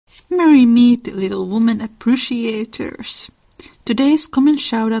Merry Meet Little Woman Appreciators. Today's comment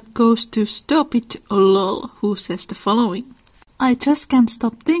shoutout goes to Stop It Lol, who says the following. I just can't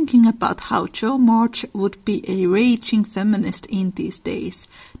stop thinking about how Jo March would be a raging feminist in these days.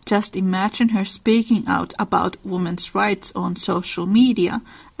 Just imagine her speaking out about women's rights on social media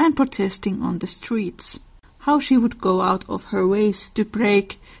and protesting on the streets. How she would go out of her ways to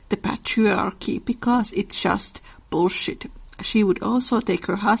break the patriarchy because it's just bullshit. She would also take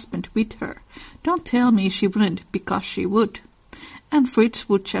her husband with her. Don't tell me she wouldn't, because she would. And Fritz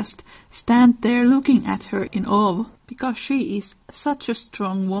would just stand there looking at her in awe, because she is such a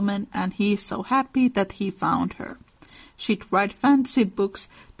strong woman and he is so happy that he found her. She'd write fantasy books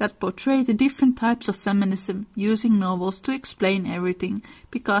that portray the different types of feminism, using novels to explain everything,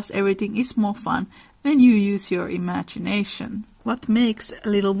 because everything is more fun when you use your imagination. What makes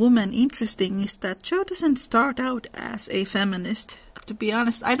Little Woman interesting is that Jo doesn't start out as a feminist. To be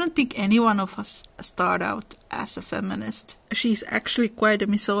honest, I don't think any one of us start out as a feminist. She's actually quite a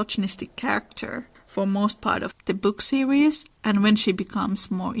misogynistic character for most part of the book series, and when she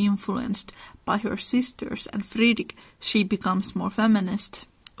becomes more influenced by her sisters and Friedrich, she becomes more feminist.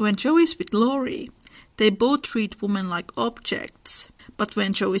 When Jo is with Laurie, they both treat women like objects, but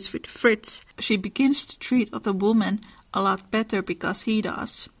when Jo is with Fritz, she begins to treat other women a lot better because he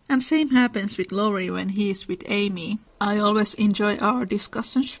does. And same happens with Laurie when he is with Amy. I always enjoy our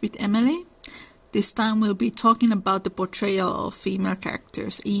discussions with Emily. This time we'll be talking about the portrayal of female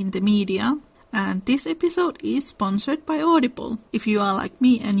characters in the media. And this episode is sponsored by Audible. If you are like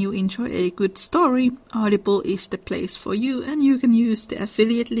me and you enjoy a good story, Audible is the place for you, and you can use the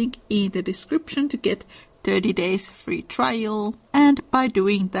affiliate link in the description to get 30 days free trial. And by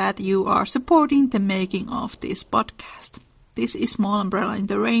doing that, you are supporting the making of this podcast. This is Small Umbrella in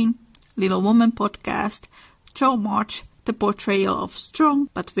the Rain, Little Woman podcast, Jo March, the portrayal of strong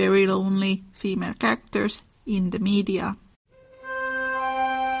but very lonely female characters in the media.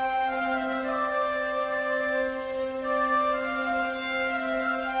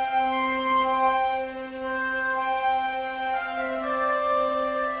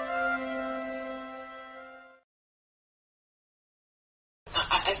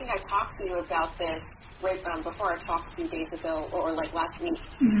 Talked to you about this before I talked a few days ago, or like last week,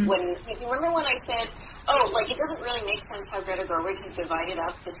 when you remember when I said, it doesn't really make sense how Greta Gerwig has divided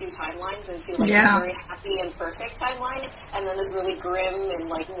up the two timelines into a very happy and perfect timeline, and then this really grim and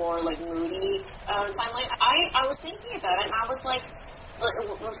more moody timeline. I was thinking about it, and I was like,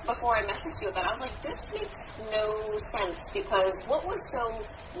 before I messaged you about it, I was like, this makes no sense, because what was so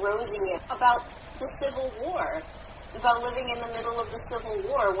rosy about the Civil War? About living in the middle of the Civil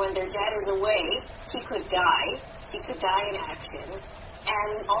War when their dad is away, he could die in action,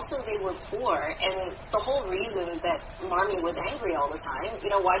 and also they were poor, and the whole reason that Marmee was angry all the time,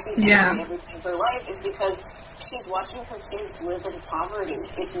 why she's angry every day of her life, is because she's watching her kids live in poverty.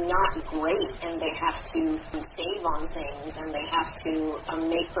 It's not great, and they have to save on things, and they have to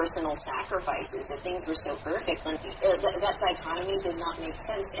make personal sacrifices. If things were so perfect, then that dichotomy does not make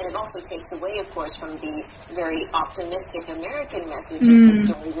sense, and it also takes away, of course, from the very optimistic American message of the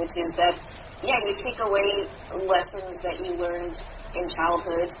story, which is that, you take away lessons that you learned in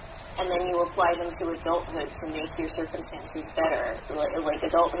childhood, and then you apply them to adulthood to make your circumstances better. Like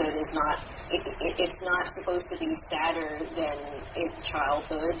adulthood is not... It's not supposed to be sadder than in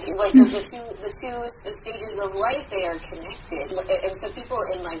childhood. The two stages of life, they are connected. And so people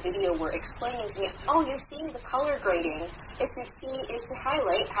in my video were explaining to me, you see, the color grading is to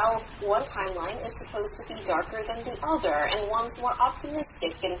highlight how one timeline is supposed to be darker than the other, and one's more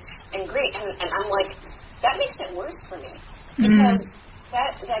optimistic and great. And I'm like, that makes it worse for me, because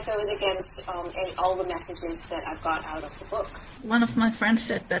that goes against all the messages that I've got out of the book. One of my friends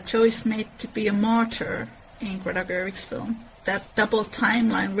said that Jo is made to be a martyr in Greta Gerwig's film. That double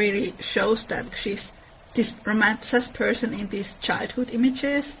timeline really shows that she's this romanticized person in these childhood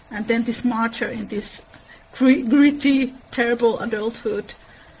images, and then this martyr in this gritty, terrible adulthood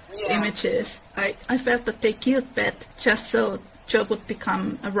images. I felt that they killed Beth just so Jo would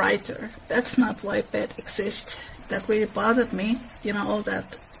become a writer. That's not why Beth exists. That really bothered me, all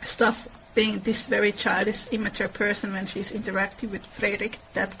that stuff, being this very childish, immature person when she's interacting with Friedrich.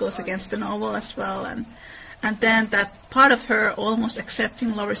 That goes against the novel as well. And then that part of her almost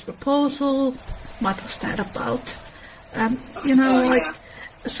accepting Laurie's proposal, what was that about? And,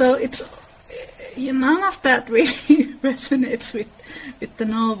 so it's, none of that really resonates with the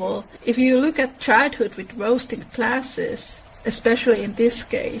novel. If you look at childhood with roasting classes, especially in this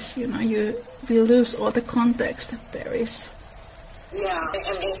case, you lose all the context that there is. Yeah,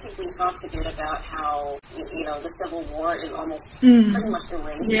 I mean, I think we talked a bit about how, you know, the Civil War is almost pretty much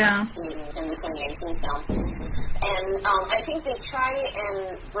erased in the 2019 film. And I think they try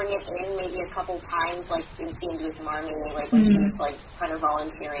and bring it in maybe a couple times, like in scenes with Marmee, like when she's like kind of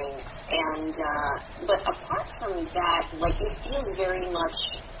volunteering. And but apart from that, like it feels very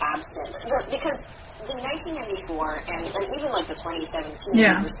much absent because the 1994 and even like the 2017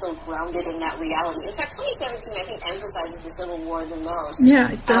 were still grounded in that reality. In fact, 2017 I think emphasizes the Civil War the most. Yeah,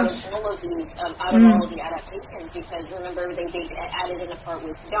 it does. Out of all of these, out of all of the adaptations, because remember they added in a part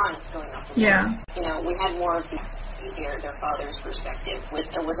with John going off the war. Yeah. You know, we had more of their father's perspective.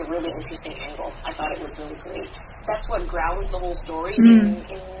 It was a really interesting angle. I thought it was really great. That's what grounds the whole story in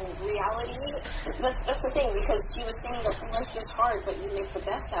reality. That's the thing, because she was saying that life is hard, but you make the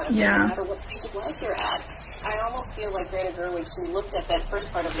best out of it, no matter what stage of life you're at. I almost feel like Greta Gerwig, she looked at that first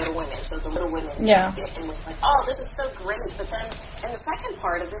part of Little Women, so the Little Women bit, and was like, oh, this is so great. But then in the second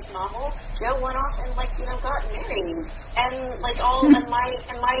part of this novel, Jo went off and like, you know, got married, and like all and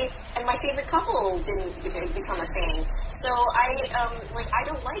my favorite couple didn't become a thing. So I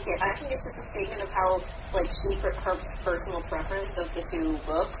don't like it. I think it's just a statement of how like her personal preference of the two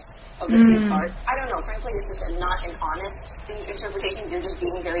books. Of the two parts. I don't know. Frankly, it's just not an honest interpretation. You're just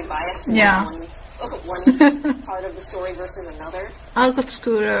being very biased towards one part of the story versus another. Alcott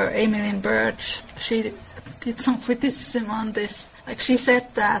Scooter, Emmeline Birch, she did some criticism on this. Like she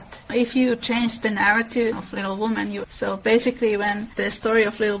said that if you change the narrative of Little Woman, so basically when the story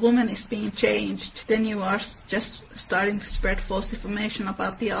of Little Woman is being changed, then you are just starting to spread false information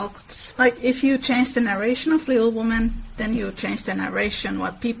about the Alcotts. Like if you change the narration of Little Woman, then you change the narration,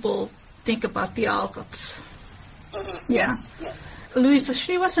 what people think about the Alcotts. Yes. Louisa,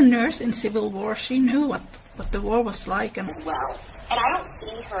 she was a nurse in Civil War. She knew what the war was like. As well. And I don't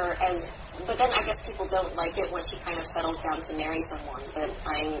see her as... But then I guess people don't like it when she kind of settles down to marry someone. But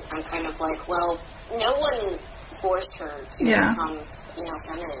I'm kind of like, well, no one forced her to become, you know,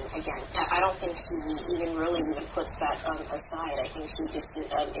 feminine again. I don't think she even puts that aside. I think she just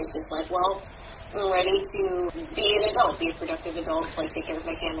is just like, well, I'm ready to be an adult, be a productive adult, like take care of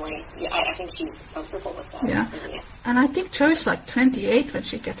my family. Yeah, I think she's comfortable with that. Yeah. And I think Jo's like 28 when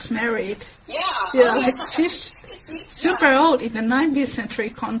she gets married. She's super old in the 19th century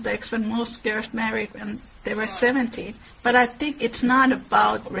context when most girls married when they were 17. But I think it's not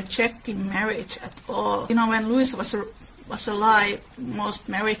about rejecting marriage at all. You know, when Louisa was alive, most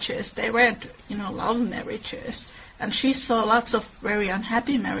marriages, they weren't, you know, love marriages. And she saw lots of very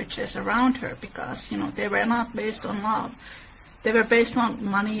unhappy marriages around her because, you know, they were not based on love. They were based on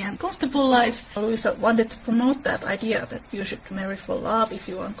money and comfortable life. Louisa wanted to promote that idea that you should marry for love if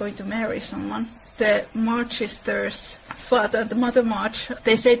you are going to marry someone. The Marchesters, father and the mother March,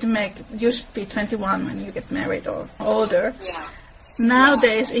 they say to Meg, you should be 21 when you get married or older. Yeah.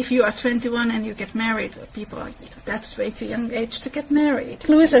 Nowadays, if you are 21 and you get married, people are like, that's way too young age to get married.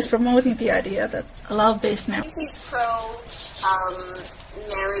 Louisa is promoting the idea that a love-based marriage. She's pro-marriage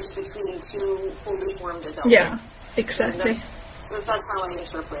between two fully formed adults. Yeah, exactly. That's how I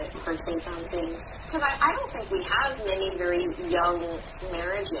interpret her take on things. Because I don't think we have many very young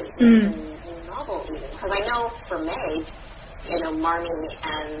marriages in the novel, even. Because I know for Meg, you know, Marmee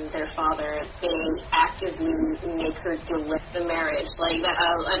and their father, they actively make her delay the marriage. Like that,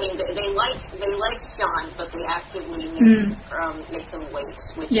 I mean, they like John, but they actively make them wait,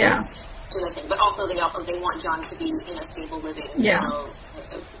 which is the thing. But also, they want John to be in a stable living.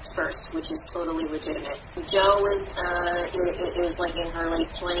 First, which is totally legitimate. Jo is like in her late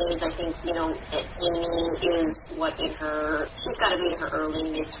 20s. I think, you know, Amy is she's got to be in her early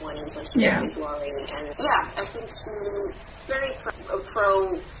mid 20s when she marries Laurie. And I think she very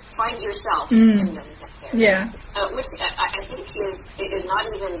pro find yourself in them. Which I think is not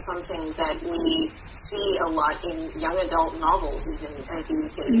even something that we see a lot in young adult novels even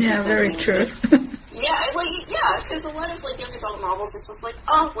these days. Yeah, very true. Because a lot of like young adult novels is just like,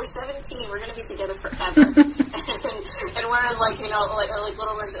 oh, we're 17, we're gonna be together forever, and whereas like, you know, like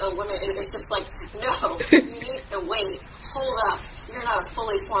Little Women, it's just like, no, you need to wait, hold up, you're not a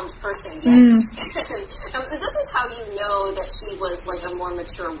fully formed person yet. And this is how you know that she was like a more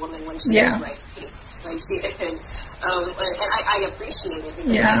mature woman when she was writing. Like she, and I appreciate it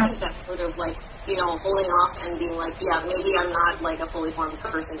because I think that's sort of like, you know, holding off and being like, maybe I'm not like a fully formed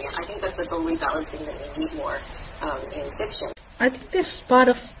person yet. I think that's a totally valid thing that we need more in fiction. I think this is part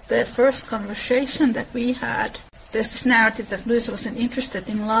of the first conversation that we had, this narrative that Louisa wasn't interested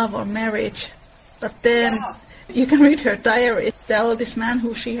in love or marriage, but then you can read her diary. There was this man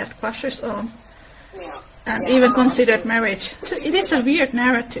who she had crushes on. and even considered marriage. So it is a weird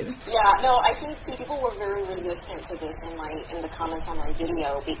narrative. Yeah, no, I think people were very resistant to this in the comments on my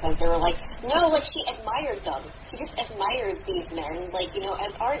video, because they were like, no, like she admired them. She just admired these men, like, you know,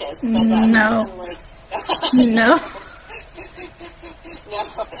 as artists. But no. Like, no. No,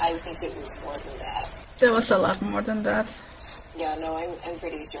 I think it was more than that. There was a lot more than that. Yeah, no, I'm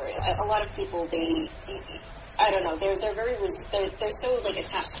pretty sure. A lot of people, I don't know, they're so like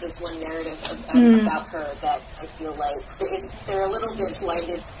attached to this one narrative about her that I feel like they're a little bit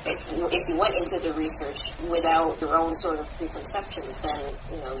blinded. If you went into the research without your own sort of preconceptions, then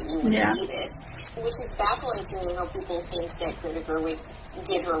you would see this, which is baffling to me. How people think that Greta Gerwig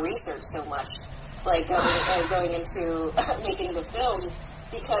did her research so much, like going into making the film,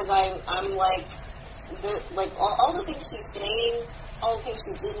 because I'm like all the things she's saying, all the things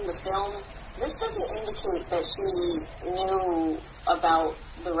she did in the film. This doesn't indicate that she knew about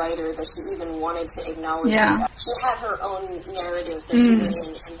the writer, that she even wanted to acknowledge it. She had her own narrative that she went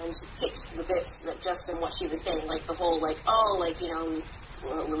in, and then she picked the bits that just in what she was saying, like the whole, Louisa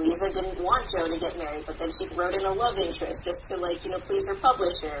didn't want Joe to get married, but then she wrote in a love interest just to, please her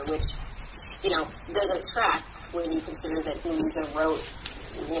publisher, which, doesn't track when you consider that Louisa wrote,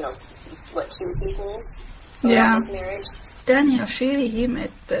 2 sequels around this marriage. Daniel Sheely, he made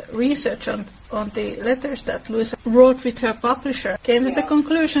the research on the letters that Louisa wrote with her publisher, came to the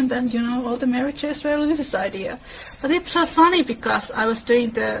conclusion that, all the marriages were Louisa's idea. But it's so funny, because I was doing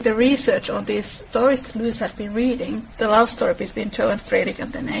the research on these stories that Louisa had been reading, the love story between Joe and Fredrik,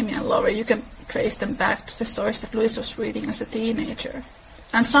 and then Amy and Laurie. You can trace them back to the stories that Louisa was reading as a teenager.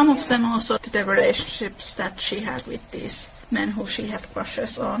 And some of them also to the relationships that she had with these men who she had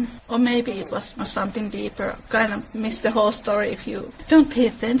crushes on. Or maybe it was something deeper. Kind of missed the whole story if you don't pay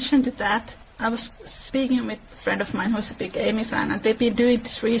attention to that. I was speaking with a friend of mine who's a big Amy fan, and they've been doing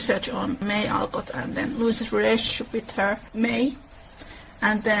this research on May Alcott and then Louisa's relationship with her, May.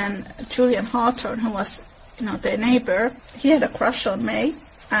 And then Julian Hawthorne, who was, their neighbor, he had a crush on May.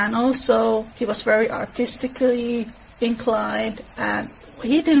 And also he was very artistically inclined, and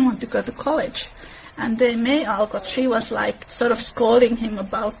he didn't want to go to college. And then May Alcott, she was sort of scolding him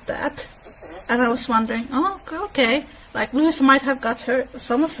about that. And I was wondering, okay, Louisa might have got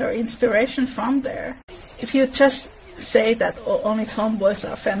some of her inspiration from there. If you just say that only tomboys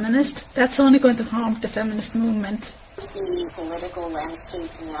are feminist, that's only going to harm the feminist movement. The political landscape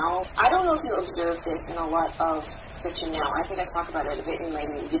now, I don't know if you observe this in a lot of fiction now. I think I talk about it a bit in my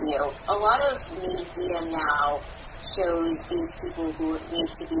new video. A lot of media now shows these people who need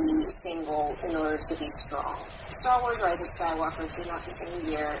to be single in order to be strong. Star Wars Rise of Skywalker came out the same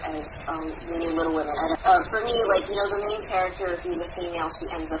year as the new Little Women. For me, the main character, who's a female, she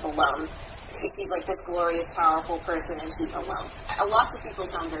ends up alone. She's this glorious, powerful person, and she's alone. Lots of people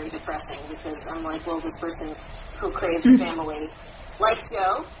sound very depressing, because I'm like, well, this person who craves family, like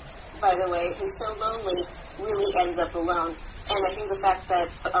Joe, by the way, who's so lonely, really ends up alone. And I think the fact that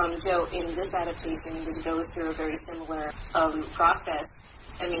Joe, in this adaptation, just goes through a very similar process.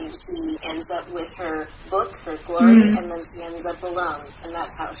 I mean, she ends up with her book, her glory, and then she ends up alone. And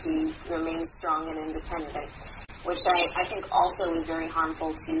that's how she remains strong and independent, which I think also is very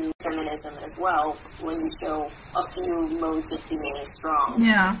harmful to feminism as well, when you show a few modes of being strong,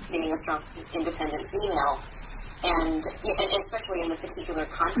 being a strong, independent female. And especially in the particular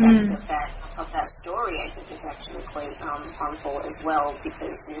context of that story, I think it's actually quite harmful as well,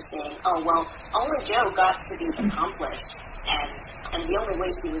 because you're saying, only Joe got to be accomplished, and the only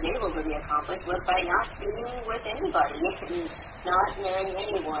way she was able to be accomplished was by not being with anybody, and not marrying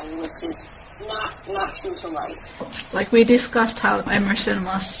anyone, which is not true to life. We discussed how Emerson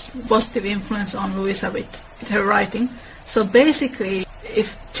was a positive influence on Louisa with her writing. So basically,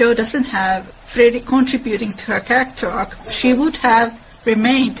 if Jo doesn't have Fredrik contributing to her character arc, she would have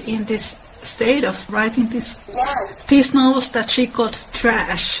remained in this state of writing these novels that she called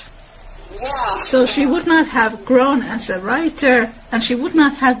trash. Yeah. So she would not have grown as a writer, and she would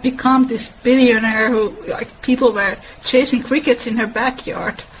not have become this billionaire who, people were chasing crickets in her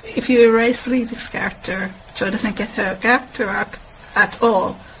backyard. If you erase Fredrik's character, Jo doesn't get her character arc at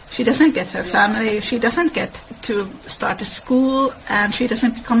all. She doesn't get her family, she doesn't get to start a school, and she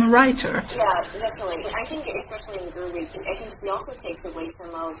doesn't become a writer. Yeah, definitely. I think, especially in Gerwig, I think she also takes away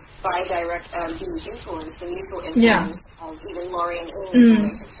some of, the influence, the mutual influence of even Laurie and Amy's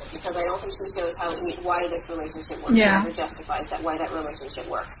relationship, because I don't think she shows why this relationship works, or ever justifies why that relationship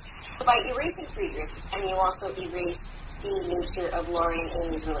works. By erasing Fredrik, you also erase the nature of Laurie and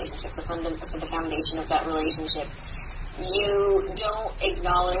Amy's relationship, the foundation of that relationship. You don't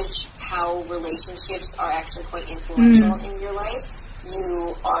acknowledge how relationships are actually quite influential in your life.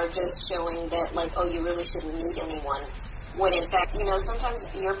 you are just showing that, like, oh, you really shouldn't meet anyone. When in fact, you know,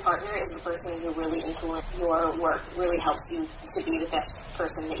 sometimes your partner is the person who really influences your work, really helps you to be the best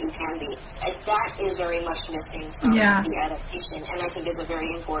person that you can be. And that is very much missing from the adaptation, and I think is a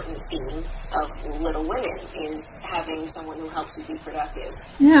very important theme of Little Women, is having someone who helps you be productive.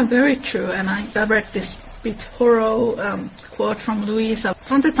 Yeah, very true. And I read this bit horror quote from Louisa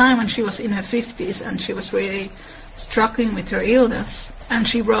from the time when she was in her 50s and she was really struggling with her illness. And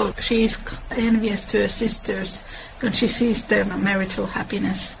she wrote, she's envious to her sisters when she sees their marital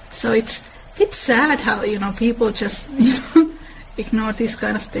happiness. So it's sad how, you know, people just, you know, ignore these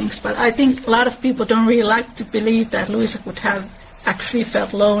kind of things. But I think a lot of people don't really like to believe that Louisa would have actually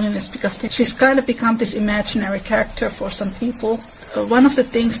felt loneliness, because she's kind of become this imaginary character for some people. One of the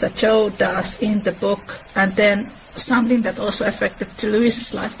things that Jo does in the book, and then something that also affected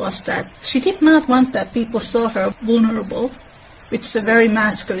Louisa's life, was that she did not want that people saw her vulnerable, which is a very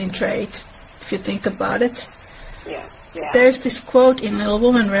masculine trait, if you think about it. Yeah. There's this quote in Little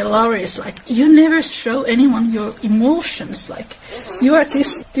Woman where Laurie is like, you never show anyone your emotions, like, you are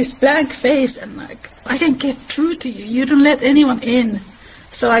this blank face, and like, I can get through to you, you don't let anyone in.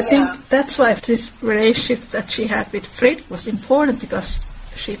 So I think that's why this relationship that she had with Fred was important, because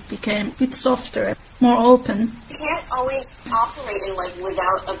she became a bit softer and more open. You can't always operate in life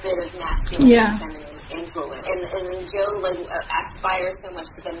without a bit of masculine and feminine influence. And Jo, like, aspires so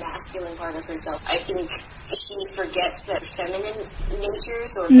much to the masculine part of herself. I think she forgets that feminine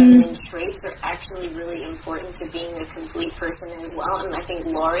natures or feminine traits are actually really important to being a complete person as well. And I think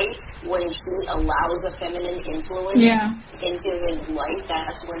Laurie, when he allows a feminine influence into his life,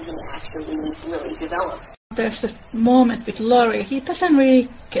 that's when he actually really develops. There's this moment with Laurie, he doesn't really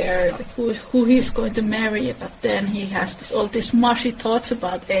care like, who he's going to marry, but then he has all these mushy thoughts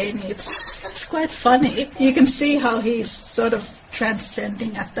about Amy. It's quite funny. You can see how he's sort of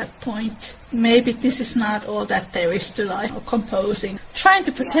transcending at that point. Maybe this is not all that there is to life, or composing. Trying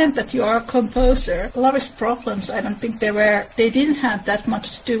to pretend that you are a composer. Laurie's problems, I don't think they didn't have that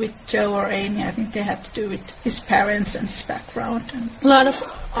much to do with Jo or Amy. I think they had to do with his parents and his background, and a lot of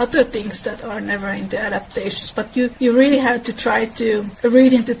other things that are never in the adaptations. But you really have to try to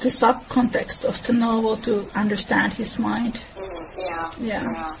read into the subcontext of the novel to understand his mind.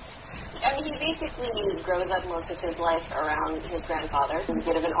 Yeah. I mean, he basically grows up most of his life around his grandfather. He's a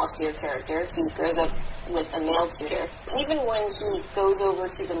bit of an austere character. He grows up with a male tutor. Even when he goes over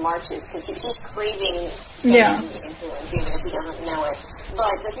to the marches, because he's craving feminine influence, even if he doesn't know it.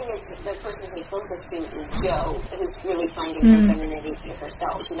 But the thing is, the person he's closest to is Jo, who's really finding her femininity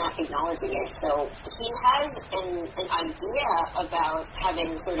herself. She's not acknowledging it. So he has an idea about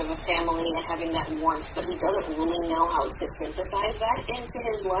having sort of a family and having that warmth, but he doesn't really know how to synthesize that into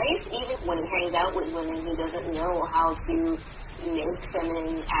his life. Even when he hangs out with women, he doesn't know how to make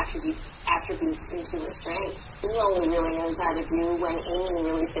feminine attributes into his strengths. He only really knows how to do when Amy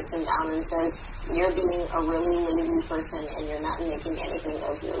really sits him down and says, you're being a really lazy person and you're not making anything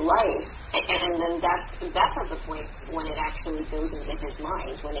of your life. And then that's at the point when it actually goes into his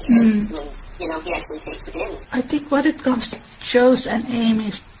mind, when you know, he actually takes it in. I think what it comes to Jo's and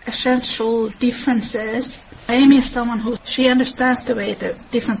Amy's essential differences, Amy is someone who, she understands the way the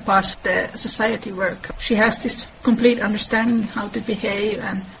different parts of the society work. She has this complete understanding how to behave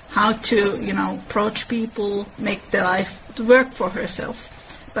and how to, you know, approach people, make their life work for herself.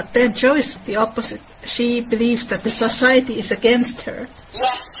 But then Jo is the opposite. She believes that the society is against her.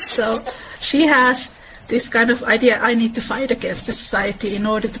 Yes. So she has this kind of idea, I need to fight against the society in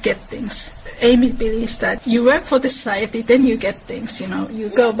order to get things. Amy believes that you work for the society, then you get things, you know. You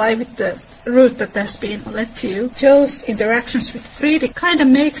go by with the route that has been led to you. Jo's interactions with Friede kind of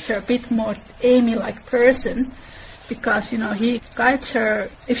makes her a bit more Amy-like person, because, you know, he guides her.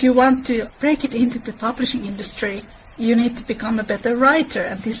 If you want to break it into the publishing industry, you need to become a better writer,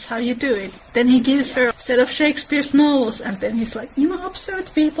 and this is how you do it. Then he gives her a set of Shakespeare's novels, and then he's like, you know,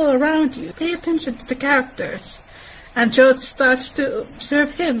 observe people around you. Pay attention to the characters. And Jo starts to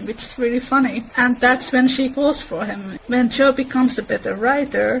observe him, which is really funny. And that's when she falls for him. When Jo becomes a better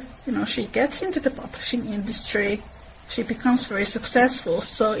writer, you know, she gets into the publishing industry. She becomes very successful.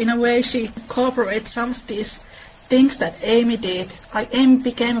 So in a way, she incorporates some of these things that Amy did. Like, Amy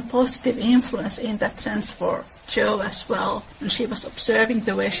became a positive influence in that sense for Jo as well, and she was observing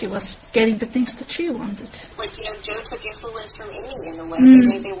the way she was getting the things that she wanted. Like, you know, Jo took influence from Amy in a way.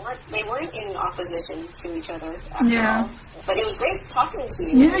 They weren't in opposition to each other after all. But it was great talking to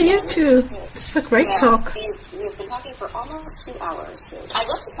you. Yeah, you too. It's a great talk. We've been talking for almost 2 hours. I'd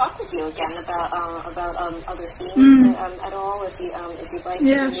love to talk with you again about other themes at all, if you'd like to.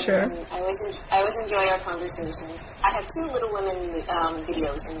 Yeah, sure. I always enjoy our conversations. I have 2 Little Women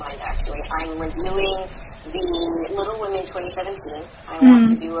videos in mind, actually. I'm reviewing the Little Women 2017. I want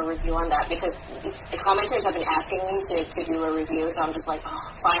to do a review on that because the commenters have been asking me to do a review, so I'm just like, oh,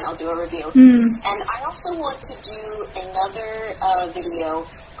 fine, I'll do a review. And I also want to do another video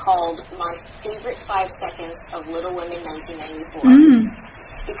called My Favorite 5 Seconds of Little Women 1994.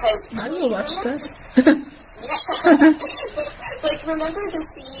 Because I will watch that. Like, remember the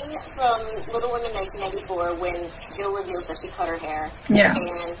scene from Little Women 1994 when Jo reveals that she cut her hair? Yeah.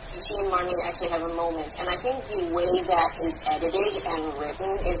 And she and Marnie actually have a moment. And I think the way that is edited and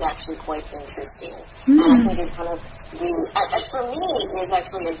written is actually quite interesting. And I think is one of the, for me, is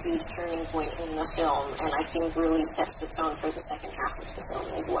actually a huge turning point in the film. And I think really sets the tone for the second half of the film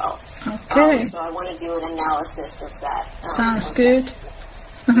as well. Okay. So I want to do an analysis of that. Sounds good.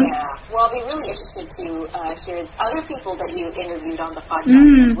 Yeah, well, I'll be really interested to hear other people that you interviewed on the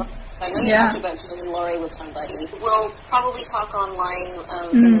podcast as well. I know you talked about doing Laurie with somebody. We'll probably talk online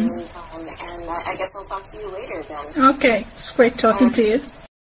in the meantime, and I guess I'll talk to you later then. Okay, it's great talking to you.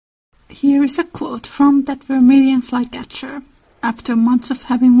 Here is a quote from that Vermilion Flycatcher. After months of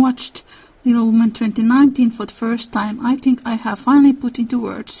having watched Little Woman 2019 for the first time, I think I have finally put into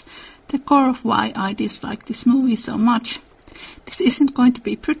words the core of why I dislike this movie so much. This isn't going to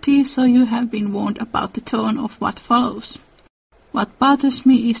be pretty, so you have been warned about the tone of what follows. What bothers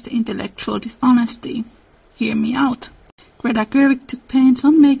me is the intellectual dishonesty. Hear me out. Greta Gerwig took pains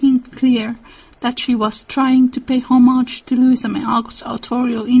on making clear that she was trying to pay homage to Louisa May Alcott's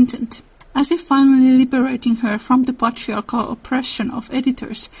authorial intent, as if finally liberating her from the patriarchal oppression of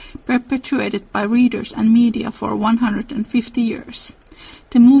editors perpetuated by readers and media for 150 years.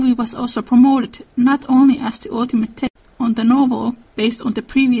 The movie was also promoted not only as the ultimate take on the novel based on the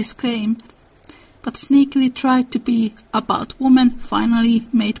previous claim, but sneakily tried to be about woman finally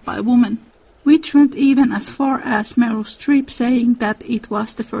made by woman, which went even as far as Meryl Streep saying that it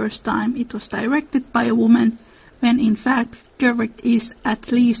was the first time it was directed by a woman, when in fact Gerwig is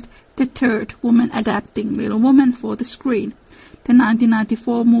at least the 3rd woman adapting Little Woman for the screen. The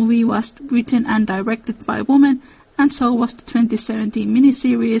 1994 movie was written and directed by a woman, and so was the 2017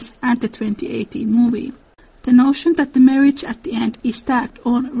 miniseries and the 2018 movie. The notion that the marriage at the end is tacked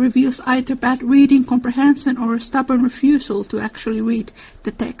on reveals either bad reading comprehension or a stubborn refusal to actually read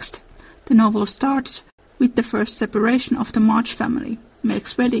the text. The novel starts with the first separation of the March family,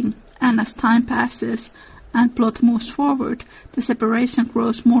 Meg's wedding, and as time passes and plot moves forward, the separation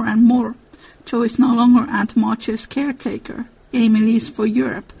grows more and more. Jo is no longer Aunt March's caretaker. Amy leaves for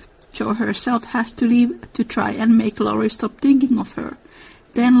Europe. Jo herself has to leave to try and make Laurie stop thinking of her.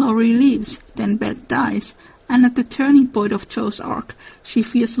 Then Laurie leaves, then Beth dies, and at the turning point of Jo's arc, she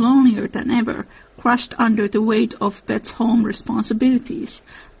feels lonelier than ever, crushed under the weight of Beth's home responsibilities,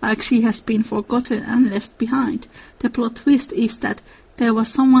 like she has been forgotten and left behind. The plot twist is that there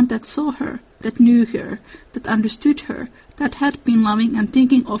was someone that saw her, that knew her, that understood her, that had been loving and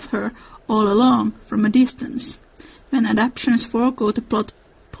thinking of her all along from a distance. When adaptations forego the plot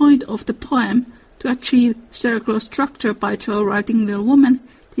point of the poem to achieve circular structure by Jo writing Little Woman,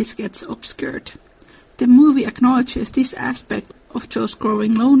 this gets obscured. The movie acknowledges this aspect of Jo's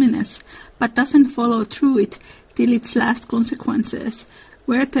growing loneliness, but doesn't follow through it till its last consequences,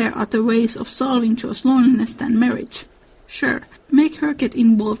 where there are other ways of solving Jo's loneliness than marriage. Sure, make her get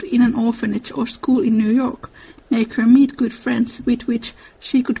involved in an orphanage or school in New York, make her meet good friends with which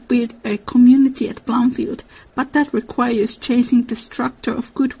she could build a community at Plumfield, but that requires changing the structure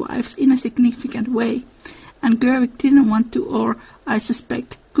of Good Wives in a significant way. And Gerwig didn't want to, or I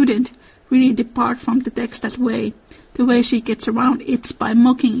suspect couldn't, really depart from the text that way. The way she gets around it's by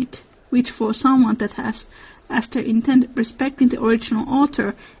mocking it, which for someone that has, as their intent, respecting the original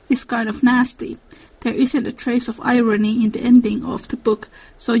author, is kind of nasty. There isn't a trace of irony in the ending of the book,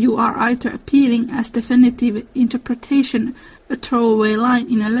 so you are either appealing as definitive interpretation, a throwaway line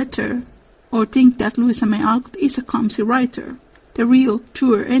in a letter, or think that Louisa May Alcott is a clumsy writer. The real,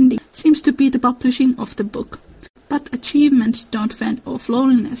 truer ending seems to be the publishing of the book. But achievements don't fend off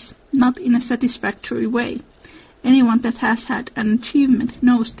loneliness, not in a satisfactory way. Anyone that has had an achievement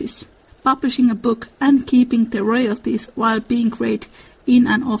knows this. Publishing a book and keeping the royalties while being great in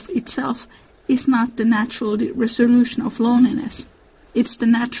and of itself is not the natural resolution of loneliness. It's the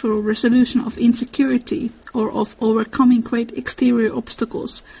natural resolution of insecurity or of overcoming great exterior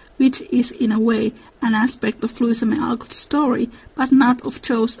obstacles, which is in a way an aspect of Louisa May Alcott's story, but not of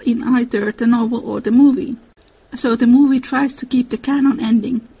Jo's in either the novel or the movie. So the movie tries to keep the canon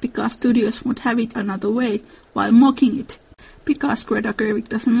ending because studios won't have it another way, while mocking it because Greta Gerwig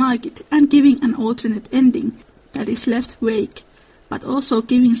doesn't like it, and giving an alternate ending that is left vague, but also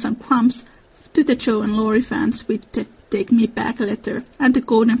giving some crumbs to the Joe and Laurie fans with the Take Me Back letter and the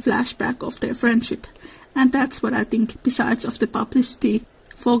golden flashback of their friendship. And that's what I think, besides of the publicity,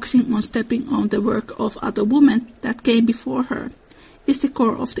 focusing on stepping on the work of other women that came before her, is the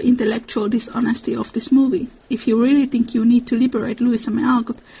core of the intellectual dishonesty of this movie. If you really think you need to liberate Louisa May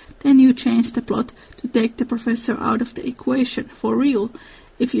Alcott, then you change the plot to take the professor out of the equation for real.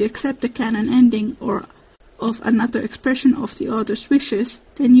 If you accept the canon ending or of another expression of the author's wishes,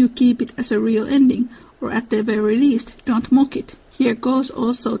 then you keep it as a real ending, or at the very least, don't mock it. Here goes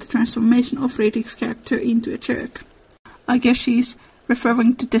also the transformation of Friedrich's character into a jerk. I guess she's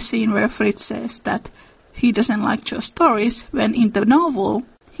referring to the scene where Fritz says that he doesn't like Joe's stories, when in the novel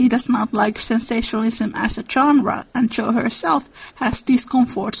he does not like sensationalism as a genre, and Joe herself has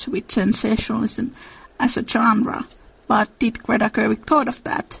discomforts with sensationalism as a genre. But did Greta Gerwig thought of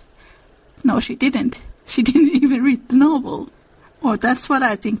that? No, she didn't. She didn't even read the novel. Or that's what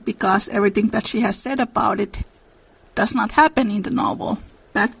I think, because everything that she has said about it does not happen in the novel.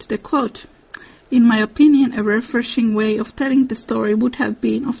 Back to the quote. In my opinion, a refreshing way of telling the story would have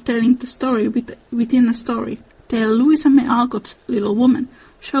been of telling the story within a story. Tell Louisa May Alcott's Little Woman.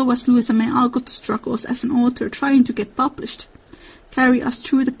 Show us Louisa May Alcott's struggles as an author trying to get published. Carry us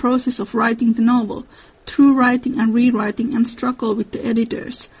through the process of writing the novel, through writing and rewriting and struggle with the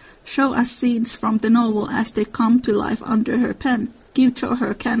editors. Show us scenes from the novel as they come to life under her pen. Give Jo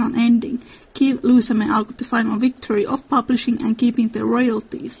her canon ending. Give Louisa May Alcott the final victory of publishing and keeping the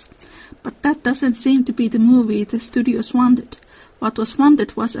royalties. But that doesn't seem to be the movie the studios wanted. What was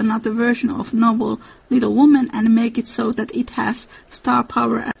wanted was another version of novel Little Woman, and make it so that it has star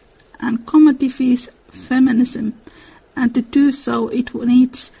power and commodifies feminism. And to do so, it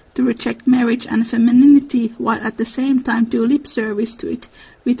needs to reject marriage and femininity, while at the same time do lip service to it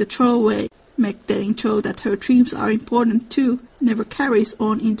with a throwaway. Meg telling Jo that her dreams are important too never carries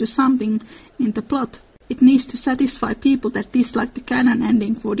on into something in the plot. It needs to satisfy people that dislike the canon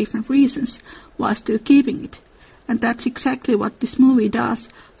ending for different reasons, while still keeping it. And that's exactly what this movie does,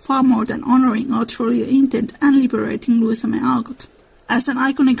 far more than honoring authorial intent and liberating Louisa May Alcott. As an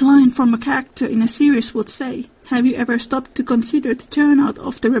iconic line from a character in a series would say, have you ever stopped to consider the turnout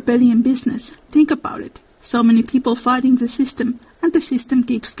of the rebellion business? Think about it. So many people fighting the system, and the system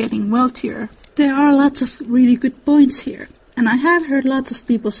keeps getting wealthier. There are lots of really good points here. And I have heard lots of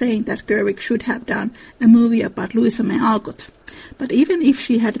people saying that Gerwig should have done a movie about Louisa May Alcott. But even if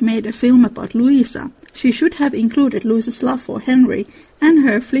she had made a film about Louisa, she should have included Louisa's love for Henry and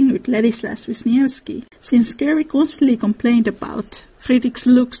her fling with Ladislas Wisniewski. Since Gerwig constantly complained about Friedrich's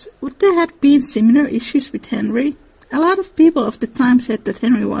looks, would there have been similar issues with Henry? A lot of people of the time said that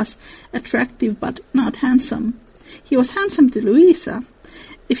Henry was attractive but not handsome. He was handsome to Louisa.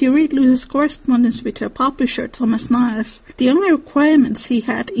 If you read Louisa's correspondence with her publisher, Thomas Niles, the only requirements he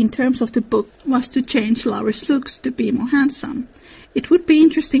had in terms of the book was to change Laurie's looks to be more handsome. It would be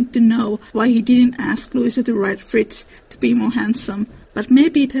interesting to know why he didn't ask Louisa to write Fritz to be more handsome, but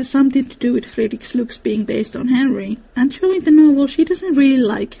maybe it has something to do with Friedrich's looks being based on Henry, and Jo in the novel she doesn't really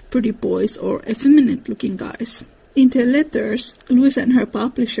like pretty boys or effeminate-looking guys. In their letters, Louisa and her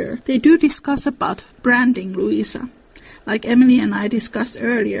publisher, they do discuss about branding Louisa. Like Emily and I discussed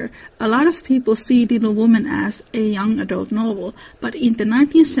earlier, a lot of people see Little Woman as a young adult novel, but in the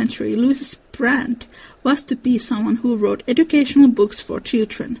 19th century, Louisa's brand was to be someone who wrote educational books for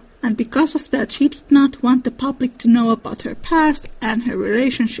children. And because of that, she did not want the public to know about her past and her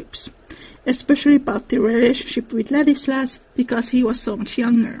relationships, especially about the relationship with Ladislas, because he was so much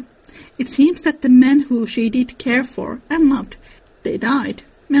younger. It seems that the men who she did care for and loved, they died.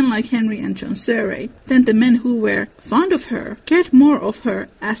 Men like Henry and John Surrey, then the men who were fond of her cared more of her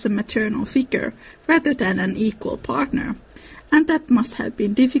as a maternal figure rather than an equal partner. And that must have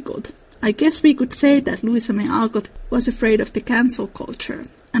been difficult. I guess we could say that Louisa May Alcott was afraid of the cancel culture.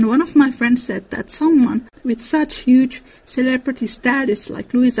 And one of my friends said that someone with such huge celebrity status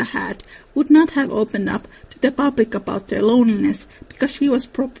like Louisa had would not have opened up to the public about their loneliness because she was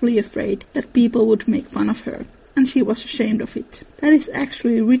probably afraid that people would make fun of her. And she was ashamed of it. That is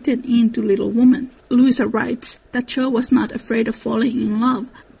actually written into Little Woman. Louisa writes that Jo was not afraid of falling in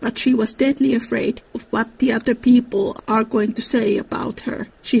love, but she was deadly afraid of what the other people are going to say about her.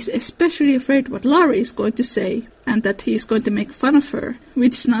 She's especially afraid what Laurie is going to say, and that he is going to make fun of her,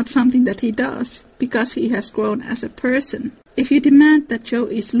 which is not something that he does, because he has grown as a person. If you demand that Jo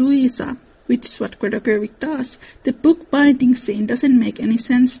is Louisa, which is what Greta Gerwig does. The book binding scene doesn't make any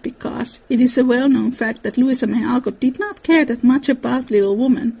sense because it is a well-known fact that Louisa May Alcott did not care that much about Little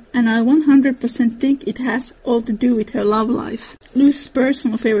Woman, and I 100% think it has all to do with her love life. Louisa's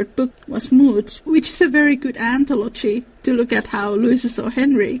personal favorite book was Moods, which is a very good anthology to look at how Louisa saw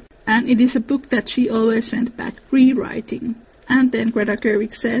Henry, and it is a book that she always went back rewriting. And then Greta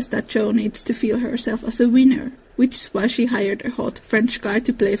Gerwig says that Jo needs to feel herself as a winner, which is why she hired a hot French guy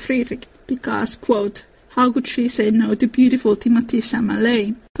to play Friedrich, because, quote, how could she say no to beautiful Timothée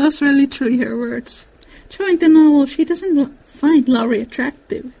Chalamet? Those were literally her words. Jo in the novel, she doesn't find Laurie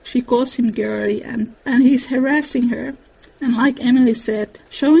attractive. She calls him girly and he's harassing her. And like Emily said,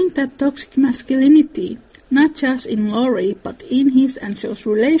 showing that toxic masculinity, not just in Laurie, but in his and Jo's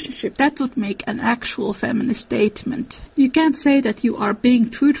relationship, that would make an actual feminist statement. You can't say that you are being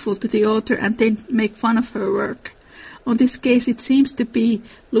truthful to the author and then make fun of her work. On this case, it seems to be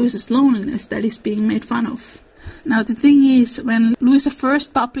Louisa's loneliness that is being made fun of. Now the thing is, when Louisa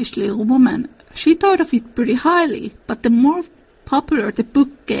first published Little Woman, she thought of it pretty highly, but the more popular the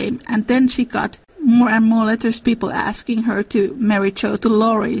book came, and then she got more and more letters, people asking her to marry Jo to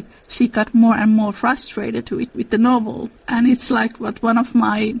Laurie, she got more and more frustrated with the novel. And it's like what one of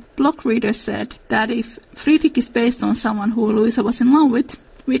my blog readers said, that if Friedrich is based on someone who Louisa was in love with,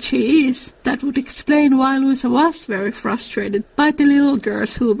 which he is, that would explain why Louisa was very frustrated by the little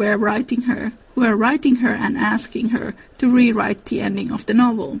girls who were writing her and asking her to rewrite the ending of the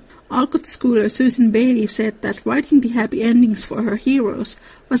novel. Alcott scholar Susan Bailey said that writing the happy endings for her heroes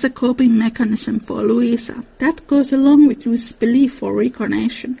was a coping mechanism for Louisa. That goes along with Louisa's belief for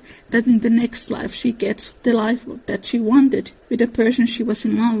reincarnation, that in the next life she gets the life that she wanted with the person she was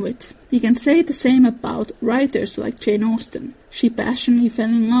in love with. We can say the same about writers like Jane Austen. She passionately fell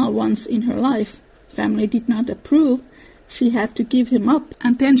in love once in her life. Family did not approve. She had to give him up,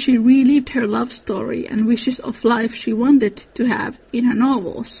 and then she relived her love story and wishes of life she wanted to have in her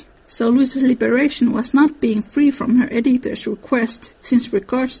novels. So Louisa's liberation was not being free from her editor's request, since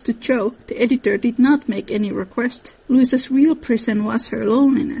regards to Jo, the editor did not make any request. Louisa's real prison was her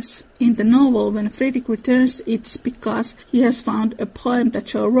loneliness. In the novel, when Friedrich returns, it's because he has found a poem that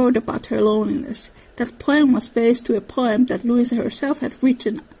Jo wrote about her loneliness. That poem was based to a poem that Louisa herself had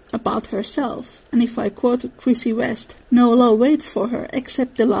written about herself. And if I quote Chrissy West, no love waits for her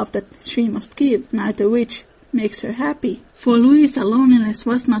except the love that she must give, neither which makes her happy. For Louisa, loneliness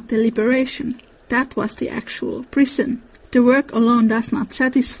was not the liberation. That was the actual prison. The work alone does not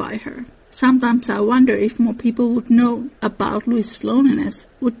satisfy her. Sometimes I wonder if more people would know about Louisa's loneliness,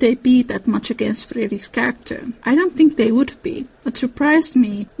 would they be that much against Friedrich's character? I don't think they would be. What surprised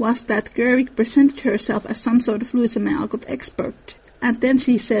me was that Gerwig presented herself as some sort of Louisa May Alcott expert. And then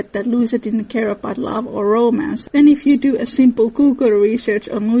she said that Louisa didn't care about love or romance, when if you do a simple Google research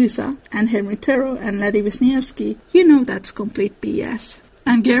on Louisa and Henry Thoreau and Lady Wisniewski, you know that's complete BS.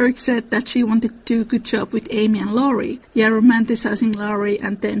 And Gerwig said that she wanted to do a good job with Amy and Laurie, romanticizing Laurie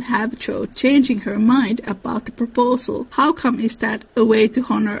and then have Jo changing her mind about the proposal. How come is that a way to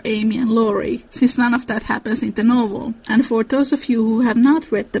honor Amy and Laurie, since none of that happens in the novel? And for those of you who have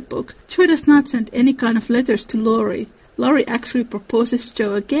not read the book, Jo does not send any kind of letters to Laurie. Laurie actually proposes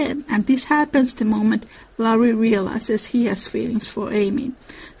Jo again, and this happens the moment Laurie realizes he has feelings for Amy.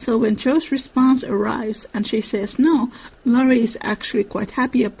 So when Jo's response arrives and she says no, Laurie is actually quite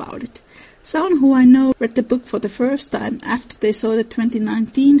happy about it. Someone who I know read the book for the first time after they saw the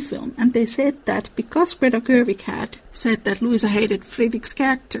 2019 film, and they said that because Greta Gerwig had said that Louisa hated Friedrich's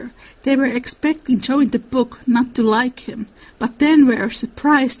character, they were expecting Jo in the book not to like him, but then were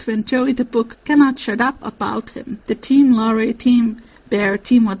surprised when Jo in the book cannot shut up about him. The Team Laurie, Team Bear,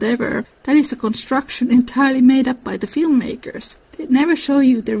 Team whatever, that is a construction entirely made up by the filmmakers. They never show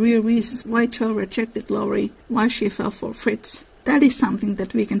you the real reasons why Jo rejected Laurie, why she fell for Fritz. That is something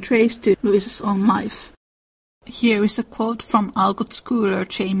that we can trace to Louisa's own life. Here is a quote from Alcott scholar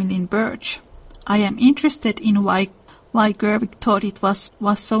Jamie Lynn Birch. I am interested in why Gerwig thought it was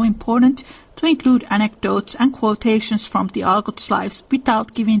so important to include anecdotes and quotations from the Alcott's lives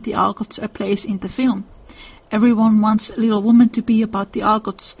without giving the Alcotts a place in the film. Everyone wants Little Woman to be about the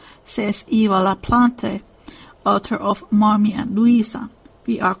Alcotts, says Eva LaPlante, author of Marmee and Louisa.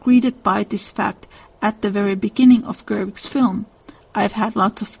 We are greeted by this fact at the very beginning of Gerwig's film. I've had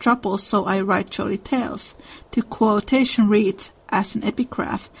lots of trouble, so I write jolly tales. The quotation reads as an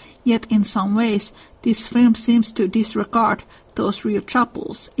epigraph, yet in some ways this film seems to disregard those real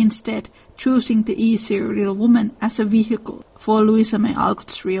troubles, instead choosing the easier Little Woman as a vehicle for Louisa May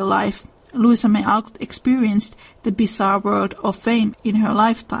Alcott's real life. Louisa May Alcott experienced the bizarre world of fame in her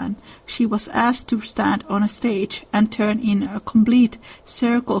lifetime. She was asked to stand on a stage and turn in a complete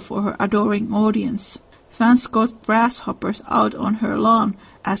circle for her adoring audience. Fans got grasshoppers out on her lawn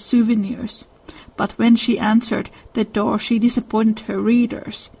as souvenirs. But when she answered the door, she disappointed her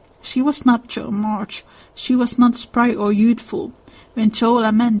readers. She was not Jo March. She was not spry or youthful. When Jo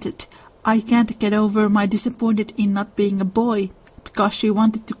lamented, "I can't get over my disappointed in not being a boy," because she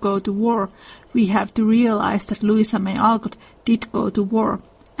wanted to go to war, we have to realize that Louisa May Alcott did go to war,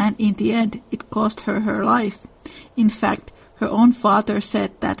 and in the end it cost her her life. In fact, her own father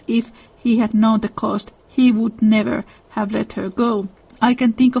said that if he had known the cost, he would never have let her go. I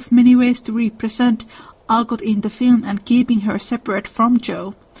can think of many ways to represent Alcott in the film and keeping her separate from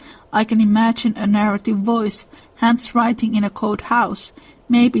Jo. I can imagine a narrative voice, hands writing in a cold house.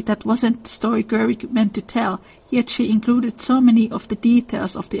 Maybe that wasn't the story Gerwig meant to tell, yet she included so many of the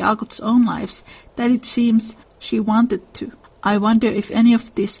details of the Alcott's own lives that it seems she wanted to. I wonder if any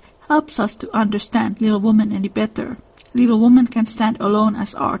of this helps us to understand Little Woman any better. Little Woman can stand alone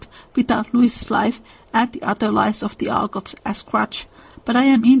as art, without Louisa's life and the other lives of the Alcotts as crutch. But I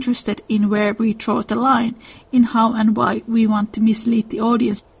am interested in where we draw the line, in how and why we want to mislead the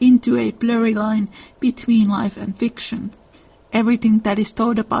audience into a blurry line between life and fiction. Everything that is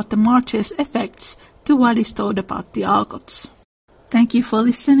told about the Marches affects to what is told about the Alcotts. Thank you for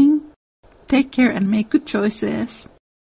listening. Take care and make good choices.